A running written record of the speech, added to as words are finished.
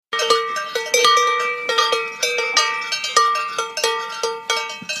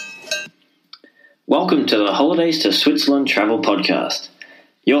Welcome to the Holidays to Switzerland Travel Podcast.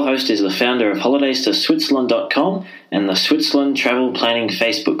 Your host is the founder of HolidaysToSwitzerland.com and the Switzerland Travel Planning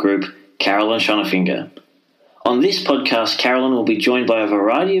Facebook group, Carolyn Schonnefinger. On this podcast, Carolyn will be joined by a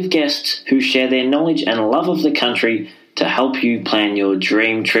variety of guests who share their knowledge and love of the country to help you plan your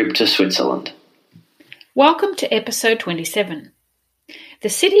dream trip to Switzerland. Welcome to episode 27. The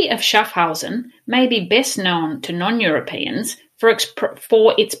city of Schaffhausen may be best known to non-Europeans for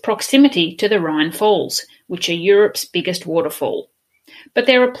its proximity to the Rhine Falls, which are Europe's biggest waterfall. But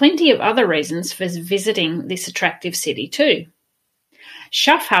there are plenty of other reasons for visiting this attractive city too.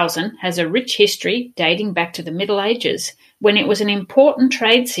 Schaffhausen has a rich history dating back to the Middle Ages, when it was an important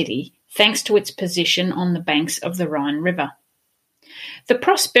trade city thanks to its position on the banks of the Rhine River. The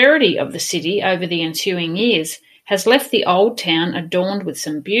prosperity of the city over the ensuing years has left the old town adorned with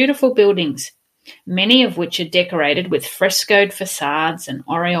some beautiful buildings, many of which are decorated with frescoed facades and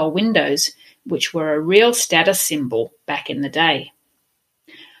oriel windows, which were a real status symbol back in the day.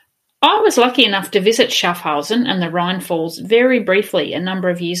 I was lucky enough to visit Schaffhausen and the Rhine Falls very briefly a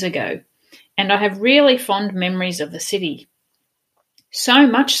number of years ago, and I have really fond memories of the city. So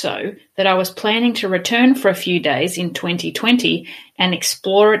much so that I was planning to return for a few days in 2020 and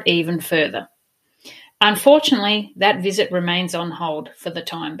explore it even further. Unfortunately, that visit remains on hold for the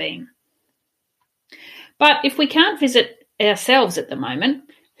time being. But if we can't visit ourselves at the moment,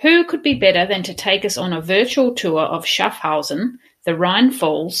 who could be better than to take us on a virtual tour of Schaffhausen, the Rhine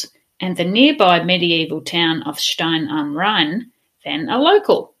Falls, and the nearby medieval town of Stein am Rhein than a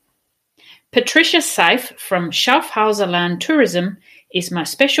local? Patricia Seif from Schaffhauser Land Tourism is my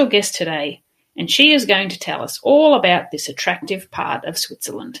special guest today, and she is going to tell us all about this attractive part of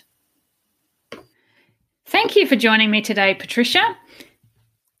Switzerland. Thank you for joining me today, Patricia.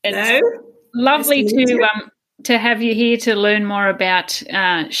 Hello. Lovely to have you here to learn more about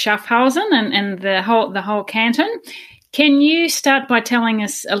Schaffhausen and the whole canton. Can you start by telling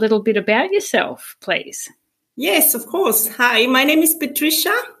us a little bit about yourself, please? Yes, of course. Hi, my name is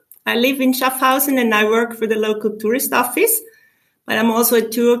Patricia. I live in Schaffhausen and I work for the local tourist office, but I'm also a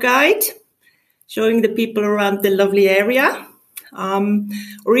tour guide, showing the people around the lovely area.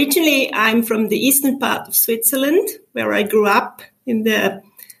 Originally, I'm from the eastern part of Switzerland, where I grew up in the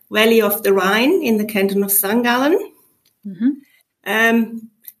valley of the Rhine in the canton of St. Gallen. Mm-hmm.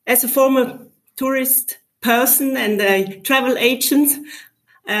 As a former tourist person and a travel agent,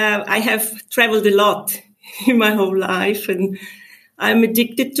 I have traveled a lot in my whole life, and I'm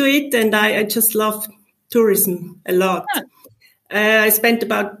addicted to it, and I just love tourism a lot. I spent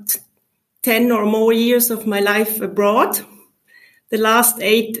about 10 or more years of my life abroad. The last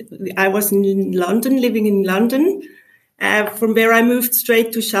 8, I was in London, living in London, from where I moved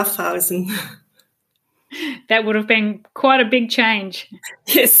straight to Schaffhausen. That would have been quite a big change.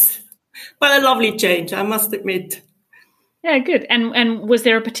 Yes, but a lovely change, I must admit. Yeah, good. And was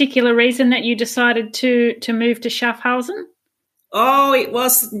there a particular reason that you decided to move to Schaffhausen? Oh, it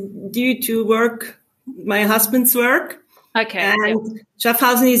was due to work, my husband's work. Okay. And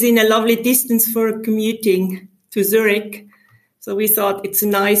Schaffhausen is in a lovely distance for commuting to Zurich. So we thought it's a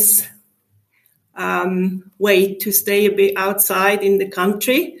nice way to stay a bit outside in the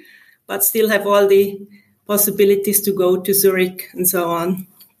country, but still have all the possibilities to go to Zurich and so on.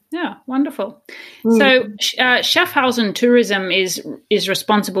 Yeah, wonderful. So Schaffhausen Tourism is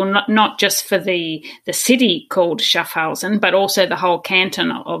responsible not just for the city called Schaffhausen, but also the whole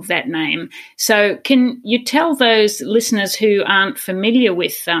canton of that name. So can you tell those listeners who aren't familiar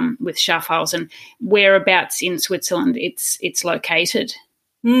with Schaffhausen whereabouts in Switzerland it's located?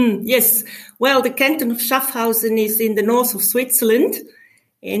 Yes. Well, the canton of Schaffhausen is in the north of Switzerland.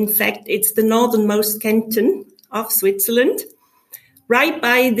 In fact, it's the northernmost canton of Switzerland, right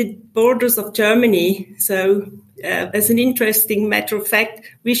by the borders of Germany. So, as an interesting matter of fact,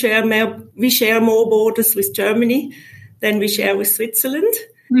 we share more borders with Germany than we share with Switzerland.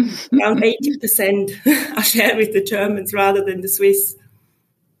 Around 80% are shared with the Germans rather than the Swiss.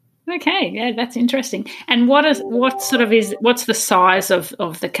 Okay, yeah, that's interesting. And what's the size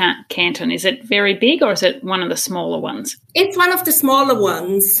of the canton? Is it very big or is it one of the smaller ones? It's one of the smaller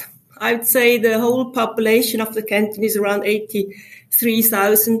ones. I would say the whole population of the canton is around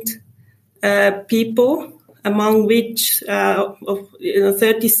 83,000 people, among which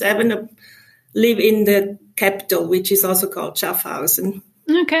 37 live in the capital, which is also called Schaffhausen.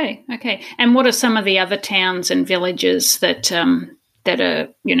 Okay. And what are some of the other towns and villages that are,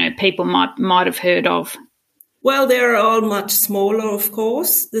 people might have heard of? Well, they're all much smaller, of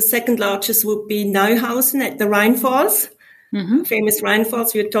course. The second largest would be Neuhausen at the Rhine Falls. famous Rhine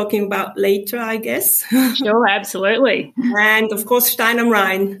Falls we're talking about later, I guess. Sure, absolutely. And of course, Stein am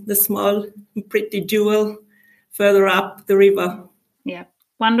Rhein, the small, pretty jewel further up the river. Yeah,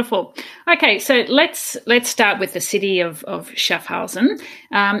 wonderful. Okay, so let's start with the city of Schaffhausen.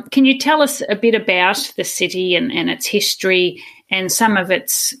 Can you tell us a bit about the city and its history and some of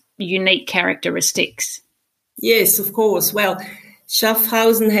its unique characteristics? Yes, of course. Well,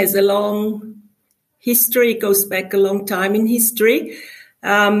 Schaffhausen has a long history. It goes back a long time in history.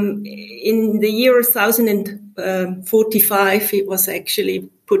 In the year 1045, it was actually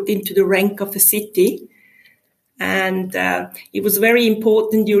put into the rank of a city. And it was very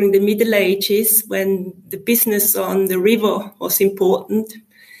important during the Middle Ages when the business on the river was important.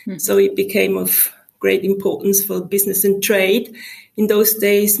 Mm-hmm. So it became of great importance for business and trade. In those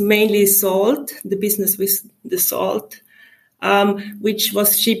days, mainly salt, the business with the salt, which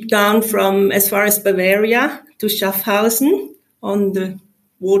was shipped down from as far as Bavaria to Schaffhausen on the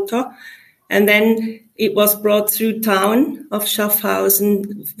water. And then it was brought through town of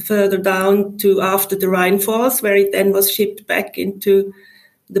Schaffhausen further down to after the Rhine Falls, where it then was shipped back into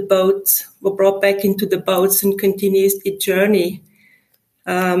the boats, or brought back into the boats and continues its journey.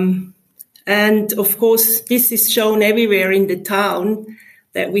 And of course, this is shown everywhere in the town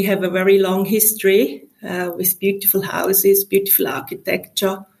that we have a very long history with beautiful houses, beautiful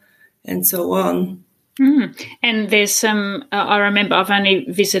architecture, and so on. And there's some, I remember I've only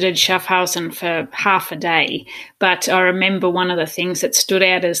visited Schaffhausen for half a day, but I remember one of the things that stood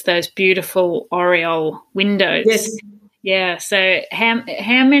out is those beautiful oriole windows. Yes. Yeah, so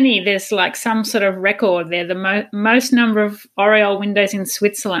how many, there's like some sort of record there, the most number of oriole windows in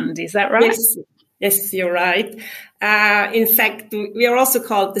Switzerland, is that right? Yes, you're right. In fact, we are also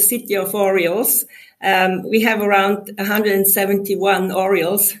called the City of Orioles. We have around 171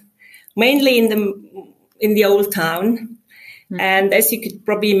 orioles, mainly in the old town. Mm-hmm. And as you could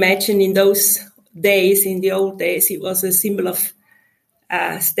probably imagine, in those days, in the old days, it was a symbol of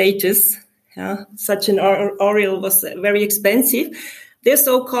status. Such an oriole was very expensive. They're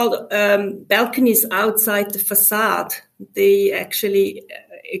so-called balconies outside the facade. They actually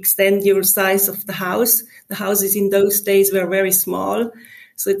extend your size of the house. The houses in those days were very small,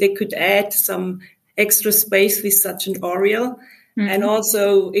 so they could add some extra space with such an oriole. Mm-hmm. And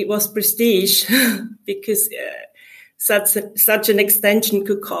also it was prestige because such an extension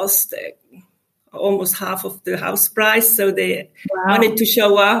could cost almost half of the house price. So they wanted to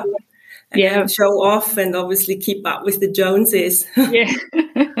show up. And show off and obviously keep up with the Joneses. Yeah.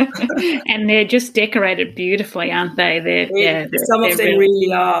 And they're just decorated beautifully, aren't they? Some of them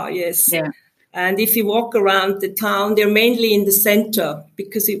really are, yes. Yeah. And if you walk around the town, they're mainly in the center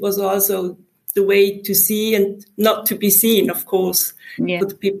because it was also the way to see and not to be seen, of course, for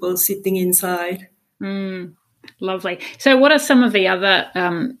the people sitting inside. Lovely. So what are some of the other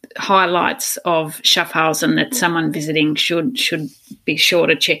highlights of Schaffhausen that someone visiting should be sure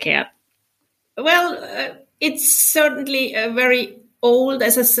to check out? Well, it's certainly a very old,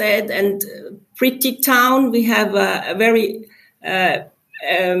 as I said, and pretty town. We have a very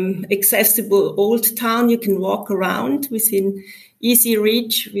accessible old town. You can walk around within easy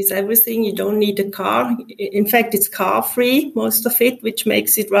reach with everything. You don't need a car. In fact, it's car-free, most of it, which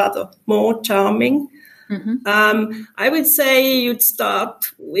makes it rather more charming. Mm-hmm. I would say you'd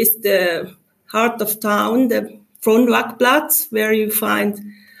start with the heart of town, the Fronwagplatz, where you find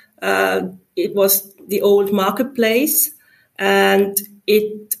it was the old marketplace, and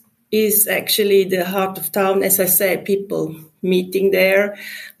it is actually the heart of town. As I said, people meeting there.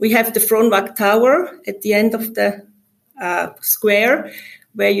 We have the Fronwag Tower at the end of the square,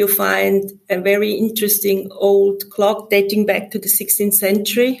 where you find a very interesting old clock dating back to the 16th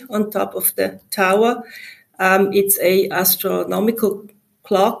century on top of the tower. It's a astronomical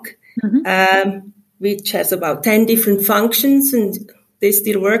clock, mm-hmm. Which has about 10 different functions, and they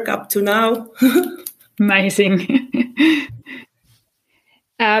still work up to now. Amazing.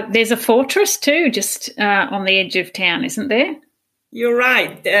 There's a fortress too, just on the edge of town, isn't there? You're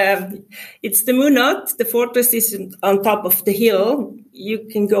right. It's the Munot. The fortress is on top of the hill. You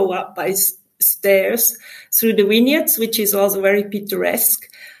can go up by stairs through the vineyards, which is also very picturesque.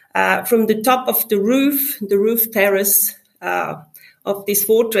 From the top of the roof terrace of this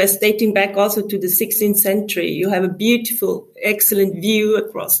fortress, dating back also to the 16th century, you have a beautiful, excellent view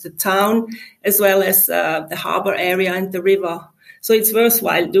across the town, as well as the harbor area and the river. So it's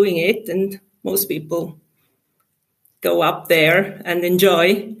worthwhile doing it, and most people go up there and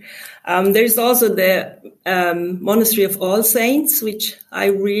enjoy. There's also the Monastery of All Saints, which I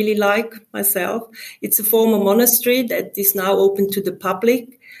really like myself. It's a former monastery that is now open to the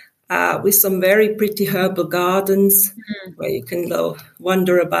public. with some very pretty herbal gardens where you can go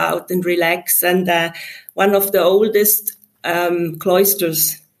wander about and relax. And one of the oldest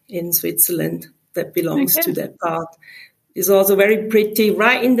cloisters in Switzerland that belongs to that part is also very pretty,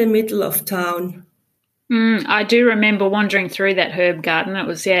 right in the middle of town. I do remember wandering through that herb garden. It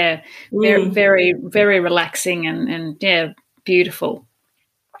was, very, very, very relaxing and beautiful.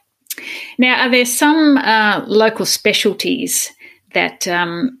 Now, are there some local specialties that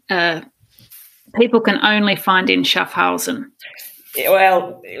people can only find in Schaffhausen?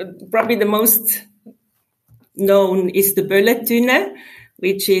 Well, probably the most known is the Bölletüne,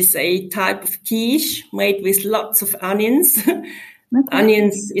 which is a type of quiche made with lots of onions. Okay.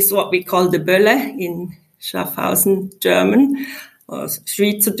 Onions is what we call the Bölle in Schaffhausen German, or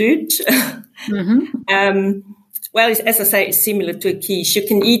Schweizerdeutsch. Well, as I say, it's similar to a quiche. You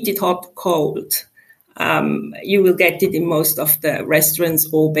can eat it hot or cold. You will get it in most of the restaurants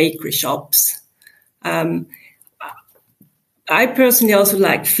or bakery shops. I personally also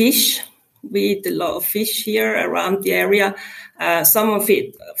like fish. We eat a lot of fish here around the area. Some of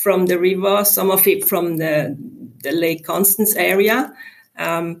it from the river, some of it from the Lake Constance area.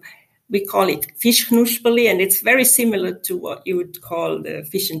 We call it Fischknusperli, and it's very similar to what you would call the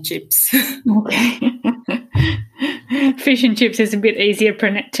fish and chips. Okay. Fish and chips is a bit easier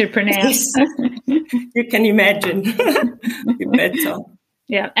to pronounce. You can imagine. Better.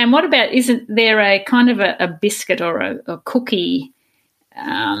 Yeah. And what about, isn't there a kind of a biscuit or a cookie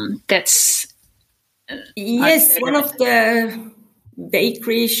that's... Yes, one of the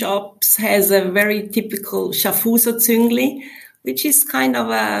bakery shops has a very typical Schaffhauser-Züngli, which is kind of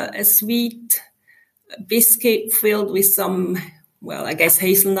a sweet biscuit filled with some, well, I guess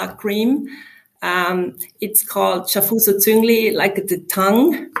hazelnut cream. It's called Schaffhauser-Züngli, like the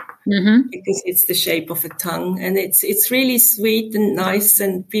tongue, because it's the shape of a tongue. And it's really sweet and nice,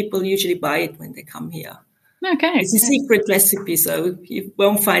 and people usually buy it when they come here. Okay. It's a secret recipe, so you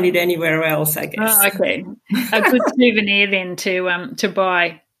won't find it anywhere else, I guess. Oh, okay. A good souvenir then to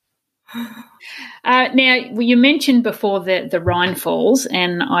buy. Now, you mentioned before the Rhine Falls,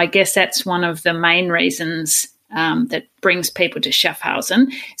 and I guess that's one of the main reasons that brings people to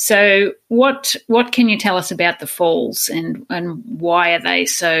Schaffhausen. So what can you tell us about the falls, and why are they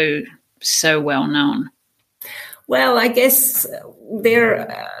so well known? Well, I guess they're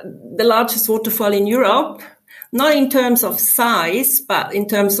the largest waterfall in Europe, not in terms of size, but in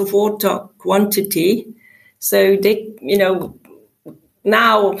terms of water quantity. So they,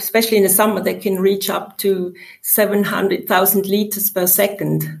 now, especially in the summer, they can reach up to 700,000 liters per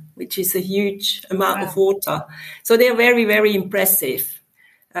second, which is a huge amount of water. So they're very, very impressive.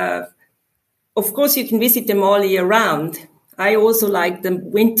 Of course, you can visit them all year round. I also like the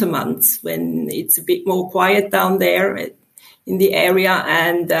winter months when it's a bit more quiet down there in the area.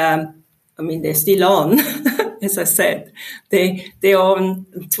 And, they're still on, as I said. They're on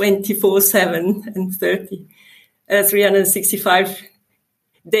 24/7 and 365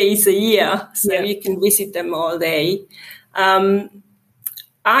 days a year. So you can visit them all day.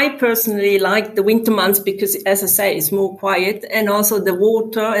 I personally like the winter months because, as I say, it's more quiet. And also the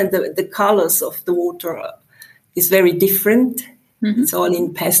water and the colors of the water is very different. It's all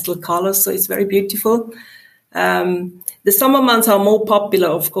in pastel colors, so it's very beautiful. The summer months are more popular,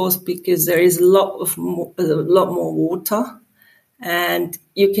 of course, because there is a lot more water, and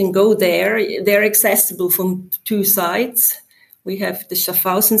you can go there. They're accessible from two sides. We have the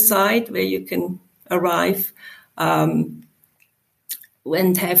Schaffhausen side where you can arrive and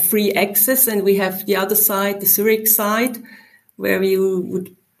have free access, and we have the other side, the Zurich side, where you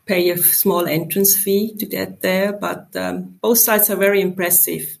would pay a small entrance fee to get there, but both sides are very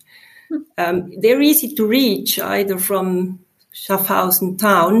impressive. They're easy to reach either from Schaffhausen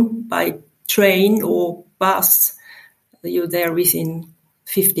town by train or bus. You're there within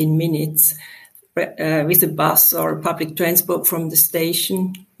 15 minutes with a bus or public transport from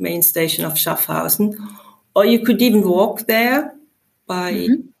the main station of Schaffhausen. Or you could even walk there by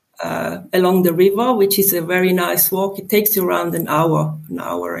along the river, which is a very nice walk. It takes you around an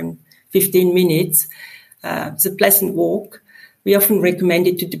hour and 15 minutes. It's a pleasant walk. We often recommend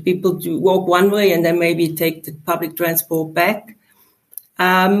it to the people to walk one way and then maybe take the public transport back.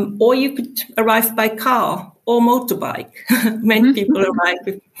 Or you could arrive by car or motorbike. Many people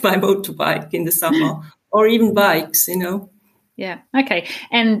arrive by motorbike in the summer, or even bikes, Yeah. Okay.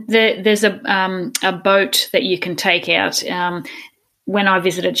 And there's a boat that you can take out. When I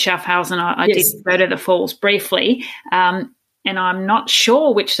visited Schaffhausen, I did go to the falls briefly, and I'm not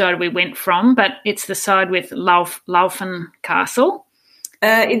sure which side we went from, but it's the side with Laufen Castle.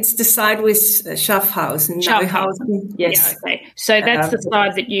 It's the side with Schaffhausen. Schaffhausen. Yes. Yeah, okay. So that's the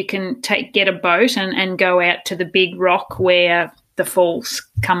side that you can get a boat and go out to the big rock where the falls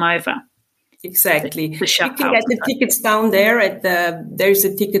come over. Exactly. The you can get the tickets down there there's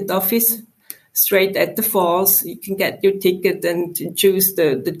a ticket office straight at the falls. You can get your ticket and choose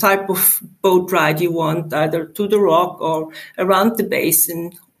the type of boat ride you want, either to the rock or around the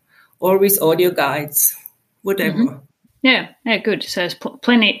basin or with audio guides, whatever. Mm-hmm. Yeah, good. So there's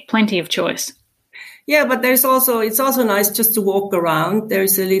plenty of choice. Yeah, but it's also nice just to walk around.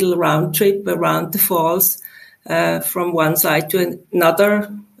 There's a little round trip around the falls from one side to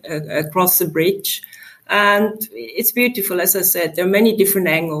another across the bridge. And it's beautiful, as I said. There are many different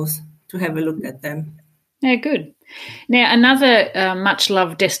angles to have a look at them. Yeah, good. Now, another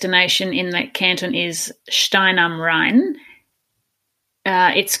much-loved destination in that canton is Stein am Rhein.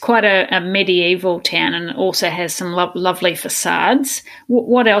 It's quite a medieval town and also has some lovely facades.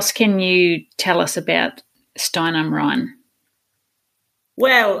 What else can you tell us about Stein am Rhein?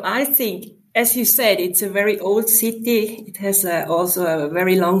 Well, I think, as you said, it's a very old city. It has also a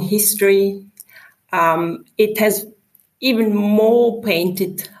very long history. It has even more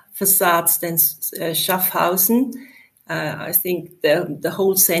painted facades than Schaffhausen. I think the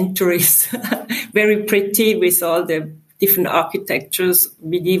whole center is very pretty with all the different architectures,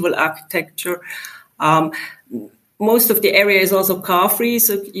 medieval architecture. Most of the area is also car-free,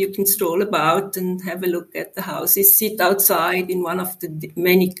 so you can stroll about and have a look at the houses, sit outside in one of the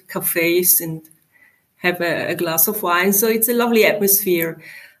many cafes and have a glass of wine. So it's a lovely atmosphere.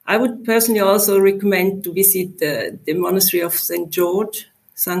 I would personally also recommend to visit the monastery of St. George,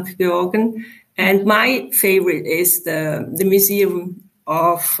 St. Georgen. And my favorite is the Museum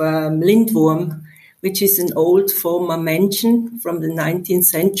of Lindwurm, which is an old former mansion from the 19th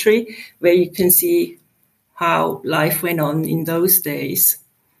century, where you can see how life went on in those days.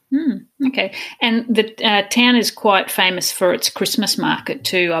 Okay. And the town is quite famous for its Christmas market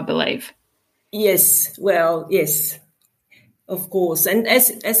too, I believe. Yes, of course. And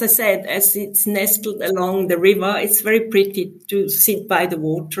as I said, as it's nestled along the river, it's very pretty to sit by the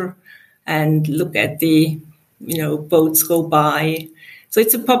water and look at the, boats go by. So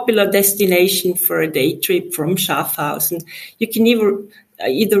it's a popular destination for a day trip from Schaffhausen. You can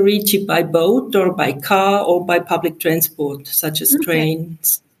either reach it by boat or by car or by public transport, such as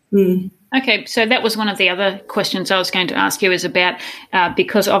trains. Okay, so that was one of the other questions I was going to ask you is about,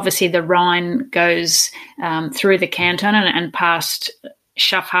 because obviously the Rhine goes through the canton and past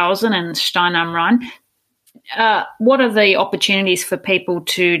Schaffhausen and Stein am Rhein. What are the opportunities for people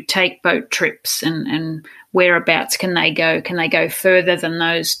to take boat trips and whereabouts can they go? Can they go further than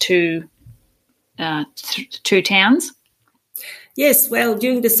those two towns? Yes, well,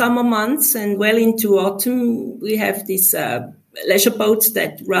 during the summer months and well into autumn, we have these leisure boats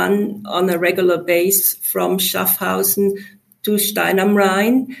that run on a regular base from Schaffhausen to Stein am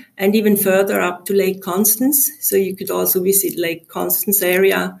Rhein and even further up to Lake Constance. So you could also visit Lake Constance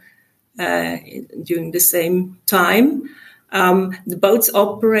area during the same time. The boats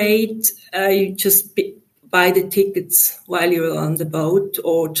operate, you just buy the tickets while you're on the boat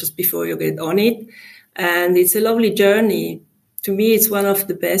or just before you get on it. And it's a lovely journey. To me, it's one of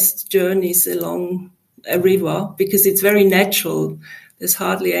the best journeys along a river because it's very natural. There's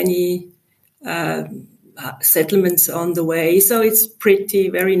hardly any settlements on the way. So it's pretty,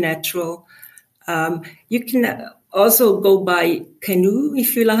 very natural. You can also go by canoe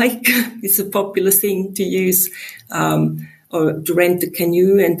if you like. It's a popular thing to use or to rent a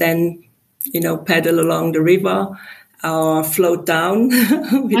canoe and then, paddle along the river or float down,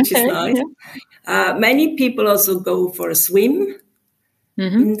 which is nice. Yeah. Many people also go for a swim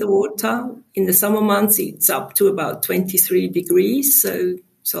in the water. In the summer months, it's up to about 23 degrees, so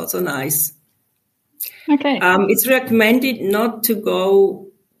it's also nice. Okay. It's recommended not to go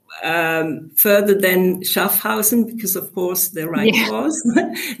further than Schaffhausen because, of course, the Rhine falls.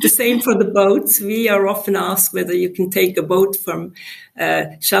 The same for the boats. We are often asked whether you can take a boat from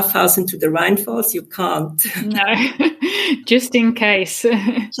Schaffhausen to the Rhine falls. You can't. No, just in case.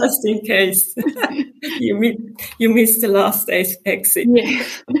 Just in case. You missed the last exit. Yeah.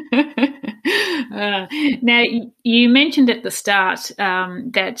 Now, you mentioned at the start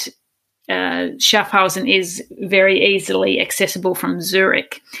that Schaffhausen is very easily accessible from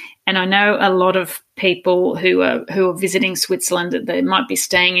Zurich. And I know a lot of people who are visiting Switzerland, that they might be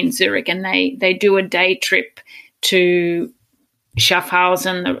staying in Zurich and they do a day trip to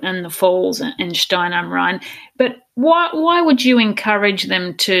Schaffhausen and the falls and Stein am Rhein. But why would you encourage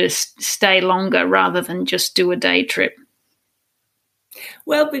them to stay longer rather than just do a day trip?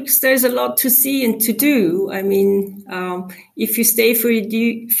 Well, because there's a lot to see and to do. I mean, if you stay for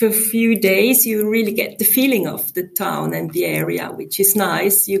a few days, you really get the feeling of the town and the area, which is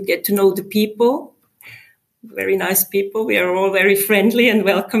nice. You get to know the people, very nice people. We are all very friendly and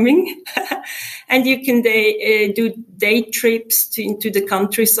welcoming. And you can do day trips into the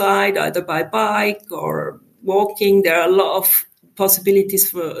countryside, either by bike or walking. There are a lot of possibilities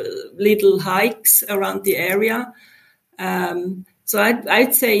for little hikes around the area. So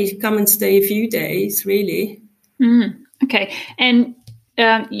I'd say come and stay a few days, really. Okay. And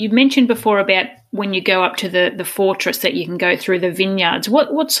you mentioned before about when you go up to the fortress that you can go through the vineyards.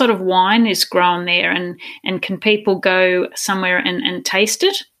 What sort of wine is grown there, and can people go somewhere and taste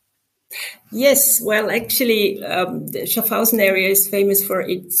it? Yes. Well, actually, the Schaffhausen area is famous for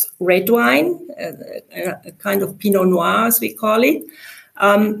its red wine, a kind of Pinot Noir, as we call it.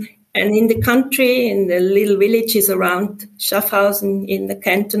 And in the country, in the little villages around Schaffhausen, in the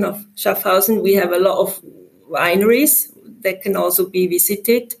canton of Schaffhausen, we have a lot of wineries that can also be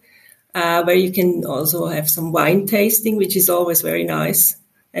visited, where you can also have some wine tasting, which is always very nice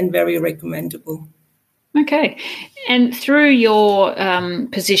and very recommendable. Okay. And through your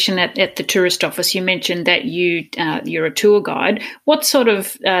position at the tourist office, you mentioned that you're a tour guide. What sort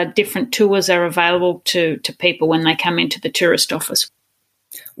of different tours are available to people when they come into the tourist office?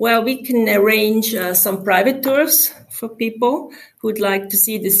 Well, we can arrange some private tours for people who'd like to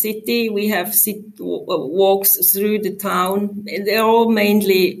see the city. We have walks through the town. They're all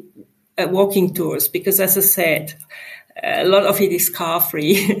mainly walking tours because, as I said, a lot of it is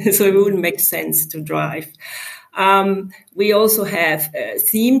car-free, so it wouldn't make sense to drive. We also have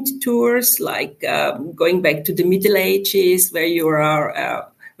themed tours, like going back to the Middle Ages, where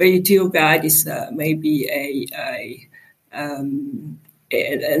where your tour guide is maybe a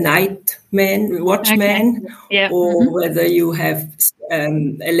watchman, yeah. or whether you have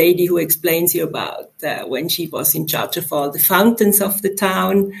a lady who explains you about when she was in charge of all the fountains of the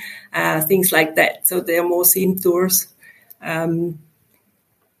town, things like that. So they are more themed tours. And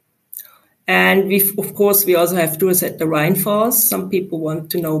we also have tours at the Rhine Falls. Some people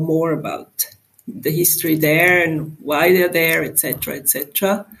want to know more about the history there and why they're there, etc.,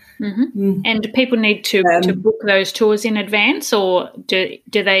 etc. Mm-hmm. And do people need to book those tours in advance, or do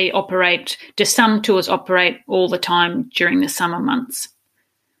some tours operate all the time during the summer months?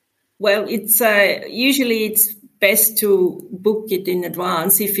 Well, it's usually it's best to book it in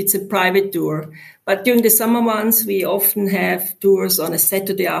advance if it's a private tour. But during the summer months, we often have tours on a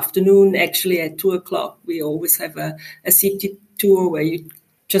Saturday afternoon, actually at 2:00. We always have a city tour where you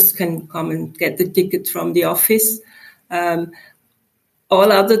just can come and get the ticket from the office. All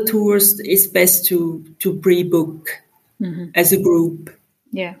other tours, it's best to pre-book as a group.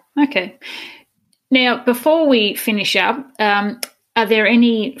 Yeah, okay. Now, before we finish up, are there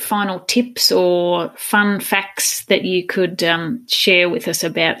any final tips or fun facts that you could share with us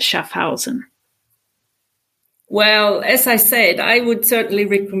about Schaffhausen? Well, as I said, I would certainly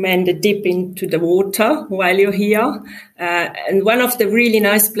recommend a dip into the water while you're here. And one of the really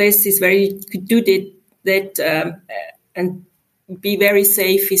nice places where you could do that and be very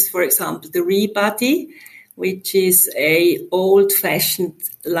safe is, for example, the Rehbody, which is a old-fashioned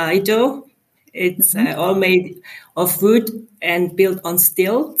Lido. It's all made of wood and built on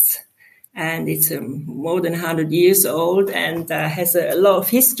stilts, and it's more than 100 years old and has a lot of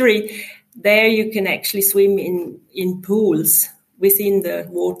history. There you can actually swim in pools within the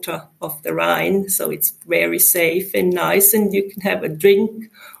water of the Rhine, so it's very safe and nice, and you can have a drink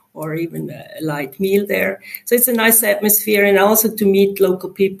or even a light meal there. So it's a nice atmosphere, and also to meet local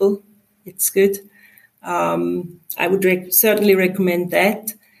people. It's good. I would certainly recommend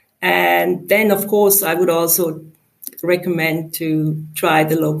that. And then, of course, I would also recommend to try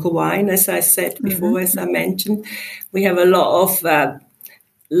the local wine, as I said before, as I mentioned. We have a lot of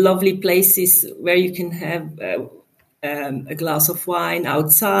lovely places where you can have a glass of wine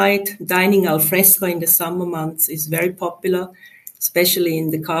outside. Dining al fresco in the summer months is very popular, especially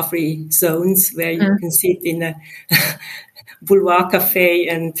in the car-free zones where you can sit in a boulevard cafe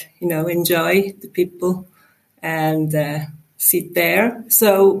and, enjoy the people and sit there.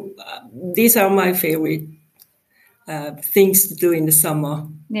 So these are my favorite things to do in the summer.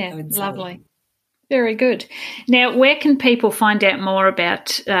 Yeah, lovely. Very good. Now, where can people find out more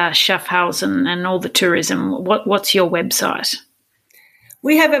about Schaffhausen and all the tourism? What's your website?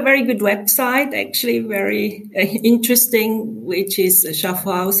 We have a very good website, actually very interesting, which is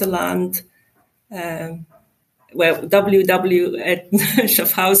Schaffhausenland,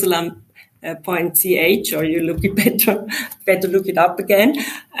 www.schaffhausenland.ch, or you better look it up again.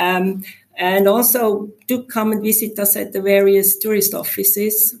 And also do come and visit us at the various tourist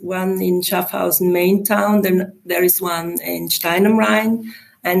offices, one in Schaffhausen main town, then there is one in Stein am Rhein,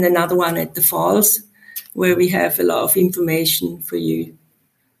 and another one at the Falls, where we have a lot of information for you.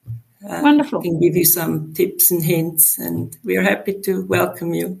 Wonderful. We can give you some tips and hints, and we're happy to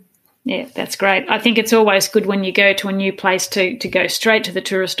welcome you. Yeah, that's great. I think it's always good when you go to a new place to go straight to the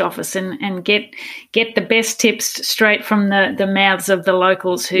tourist office and get the best tips straight from the mouths of the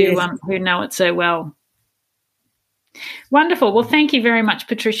locals who know it so well. Wonderful. Well, thank you very much,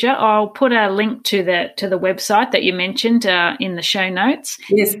 Patricia. I'll put a link to the website that you mentioned in the show notes.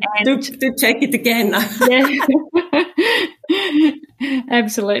 Yes, do check it again. Yeah.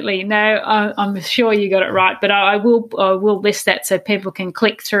 Absolutely. No, I'm sure you got it right, but I will list that so people can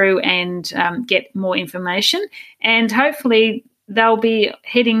click through and get more information, and hopefully they'll be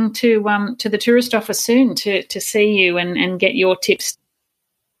heading to the tourist office soon to see you and get your tips.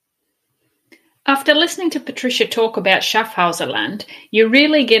 After listening to Patricia talk about Schaffhauserland, you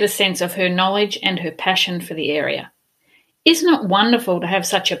really get a sense of her knowledge and her passion for the area. Isn't it wonderful to have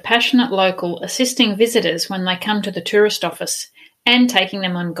such a passionate local assisting visitors when they come to the tourist office and taking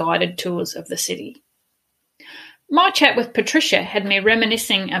them on guided tours of the city? My chat with Patricia had me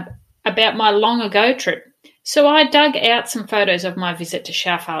reminiscing about my long ago trip, so I dug out some photos of my visit to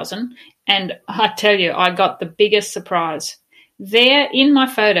Schaffhausen, and I tell you, I got the biggest surprise. There in my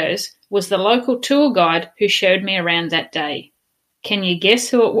photos was the local tour guide who showed me around that day. Can you guess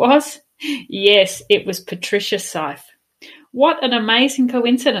who it was? Yes, it was Patricia Seif. What an amazing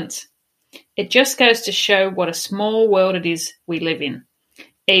coincidence. It just goes to show what a small world it is we live in,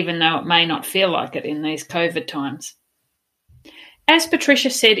 even though it may not feel like it in these COVID times. As Patricia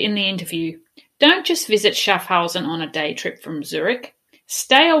said in the interview, don't just visit Schaffhausen on a day trip from Zurich.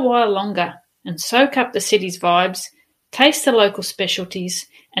 Stay a while longer and soak up the city's vibes, taste the local specialties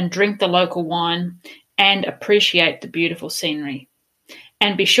and drink the local wine, and appreciate the beautiful scenery.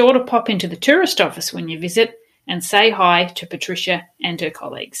 And be sure to pop into the tourist office when you visit and say hi to Patricia and her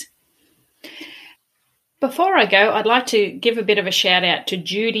colleagues. Before I go, I'd like to give a bit of a shout out to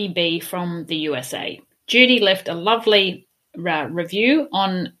Judy B from the USA. Judy left a lovely review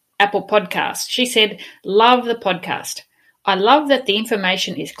on Apple Podcasts. She said, "Love the podcast. I love that the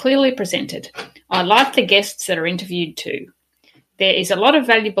information is clearly presented. I like the guests that are interviewed too. There is a lot of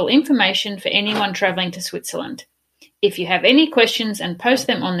valuable information for anyone travelling to Switzerland. If you have any questions and post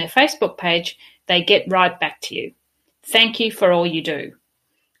them on their Facebook page, they get right back to you. Thank you for all you do."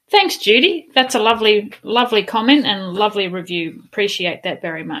 Thanks, Judy. That's a lovely, lovely comment and lovely review. Appreciate that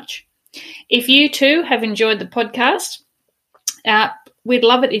very much. If you too have enjoyed the podcast, we'd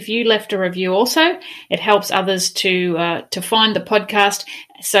love it if you left a review also. It helps others to find the podcast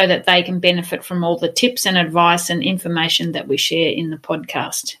so that they can benefit from all the tips and advice and information that we share in the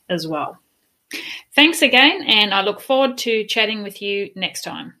podcast as well. Thanks again, and I look forward to chatting with you next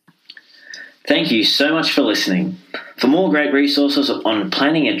time. Thank you so much for listening. For more great resources on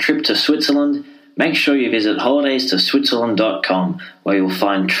planning a trip to Switzerland, make sure you visit holidaystoSwitzerland.com, where you'll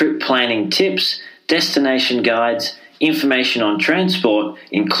find trip planning tips, destination guides, information on transport,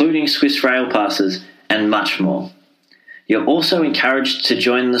 including Swiss rail passes, and much more. You're also encouraged to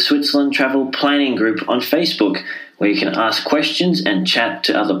join the Switzerland Travel Planning Group on Facebook, where you can ask questions and chat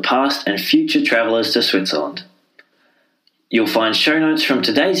to other past and future travellers to Switzerland. You'll find show notes from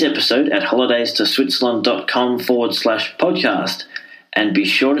today's episode at holidaystoSwitzerland.com/podcast, and be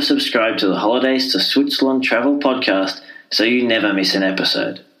sure to subscribe to the Holidays to Switzerland Travel Podcast so you never miss an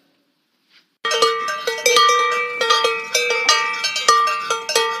episode.